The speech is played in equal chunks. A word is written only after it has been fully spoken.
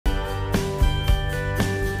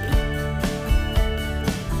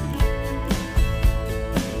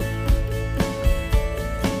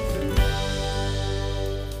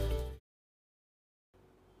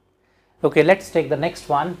Okay, let's take the next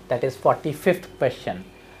one, that is 45th question.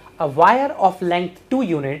 A wire of length 2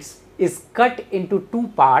 units is cut into two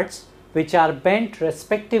parts which are bent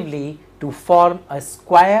respectively to form a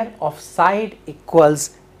square of side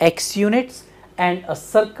equals x units and a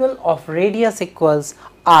circle of radius equals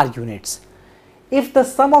r units. If the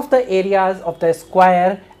sum of the areas of the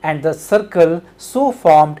square and the circle so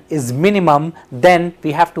formed is minimum, then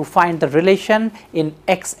we have to find the relation in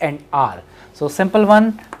x and r. So simple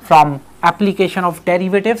one from application of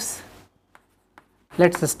derivatives.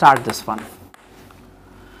 Let's start this one.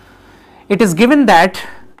 It is given that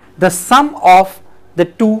the sum of the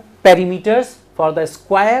two perimeters for the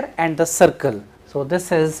square and the circle. So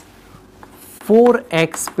this is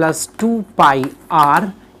 4x plus 2 pi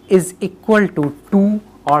r is equal to 2,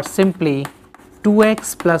 or simply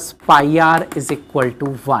 2x plus pi r is equal to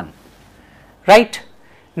 1, right?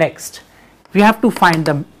 Next, we have to find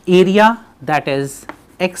the area, that is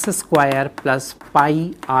x square plus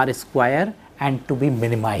pi r square, and to be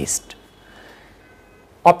minimized.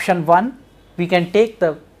 Option 1, we can take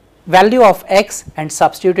the value of x and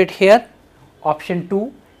substitute it here. Option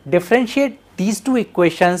 2, differentiate these two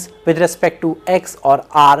equations with respect to x or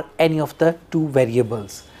r, any of the two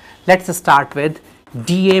variables. Let's start with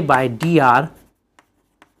dA by dr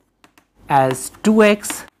as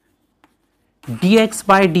 2x dx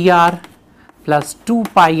by dr plus 2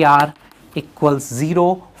 pi r equals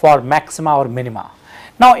 0 for maxima or minima.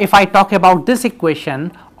 Now if I talk about this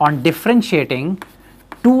equation on differentiating,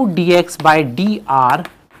 2 dx by dr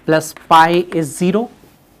plus pi is 0.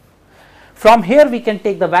 From here we can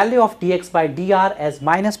take the value of dx by dr as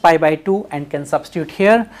minus pi by 2 and can substitute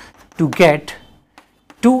here to get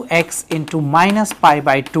 2x into minus pi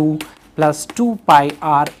by 2 plus 2 pi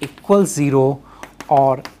r equals 0,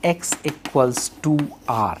 or x equals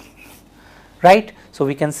 2r, right? So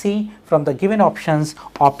we can see from the given options,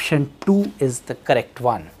 option 2 is the correct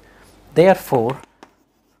one. Therefore,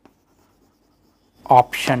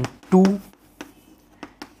 option 2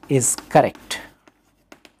 is correct.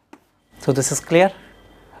 So this is clear.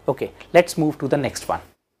 Okay, let's move to the next one.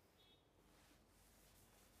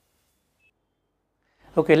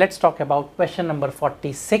 Okay, let's talk about question number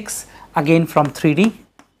 46, again from 3D.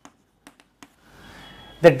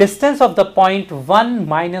 The distance of the point 1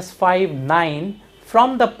 minus 5 9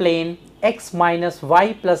 from the plane x minus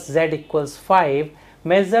y plus z equals 5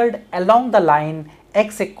 measured along the line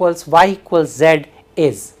x equals y equals z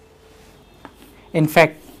is. In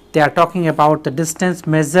fact, they are talking about the distance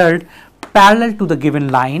measured parallel to the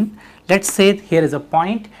given line. Let's say here is a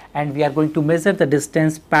point and we are going to measure the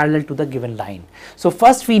distance parallel to the given line. So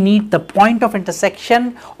first we need the point of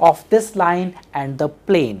intersection of this line and the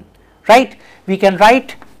plane, right? We can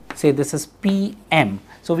write, say this is PM.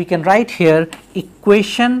 So we can write here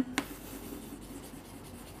equation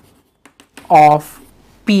of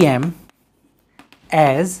PM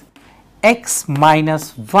as x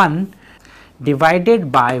minus 1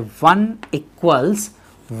 divided by 1 equals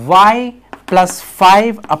y plus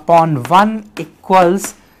 5 upon 1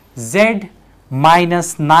 equals z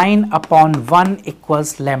minus 9 upon 1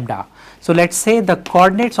 equals lambda. So let's say the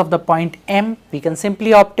coordinates of the point M we can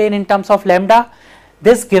simply obtain in terms of lambda.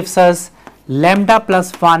 This gives us lambda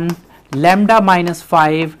plus 1, lambda minus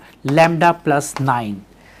 5, lambda plus 9.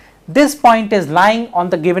 This point is lying on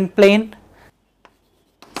the given plane.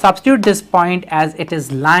 Substitute this point as it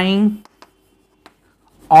is lying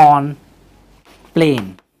on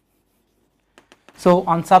plane. So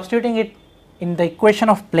on substituting it in the equation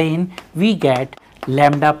of plane, we get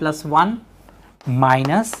lambda plus 1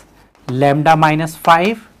 minus lambda minus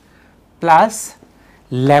 5 plus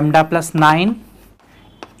lambda plus 9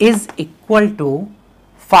 is equal to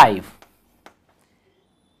 5.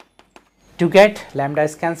 To get lambda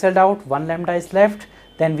is cancelled out, 1 lambda is left,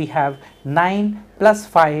 then we have 9 plus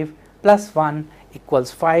 5 plus 1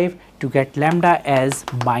 equals 5 to get lambda as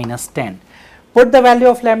minus 10. Put the value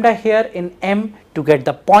of lambda here in M to get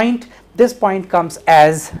the point. This point comes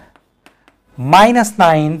as minus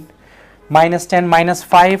 9, minus 10 minus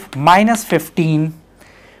 5, minus 15,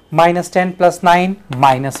 minus 10 plus 9,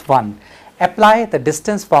 minus 1. Apply the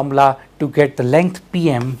distance formula to get the length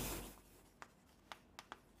PM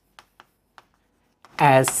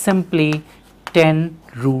as simply 10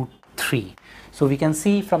 root 3. So we can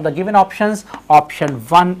see from the given options, option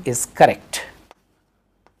 1 is correct.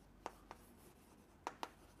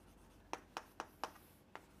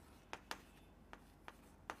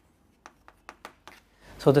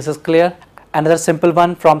 So this is clear. Another simple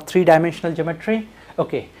one from 3-dimensional geometry.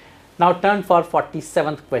 Okay, now turn for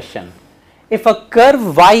 47th question. If a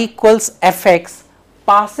curve y equals fx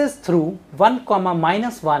passes through 1 comma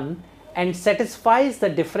minus 1 and satisfies the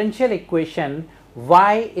differential equation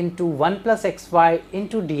y into 1 plus xy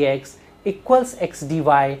into dx equals x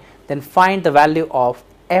dy, then find the value of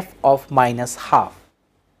f of minus half.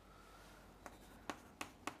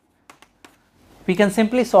 We can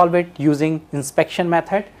simply solve it using inspection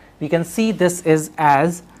method. We can see this is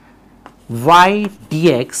as y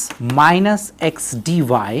dx minus x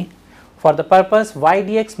dy. For the purpose y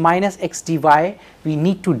dx minus x dy, we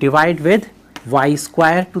need to divide with y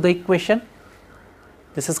square to the equation.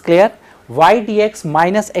 This is clear. Y dx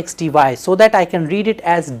minus x dy, so that I can read it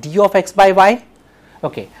as d of x by y.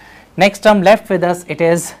 Okay. Next term left with us, it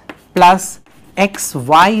is plus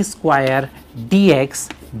xy square dx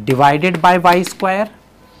divided by y square,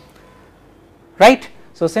 right.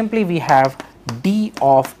 So simply we have d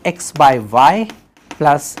of x by y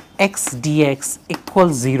plus x dx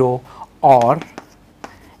equals 0, or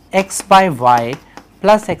x by y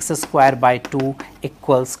plus x square by 2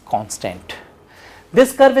 equals constant.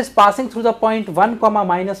 This curve is passing through the point 1 comma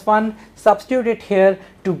minus 1. Substitute it here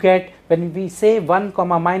to get, when we say 1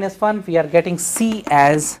 comma minus 1, we are getting c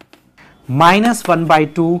as minus 1 by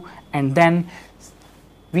 2, and then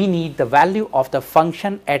we need the value of the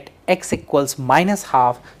function at x equals minus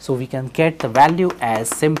half. So we can get the value as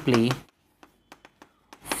simply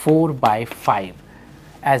 4 by 5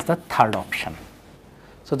 as the third option.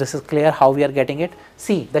 So this is clear how we are getting it.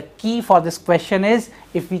 See, the key for this question is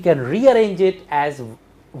if we can rearrange it as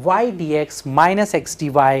y dx minus x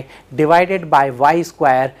dy divided by y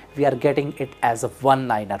square, we are getting it as a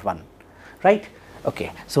one-liner one, right.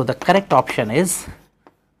 Okay, so the correct option is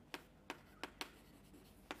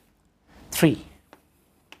 3.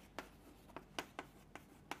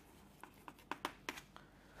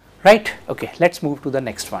 Right. Okay, let's move to the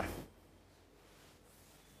next one.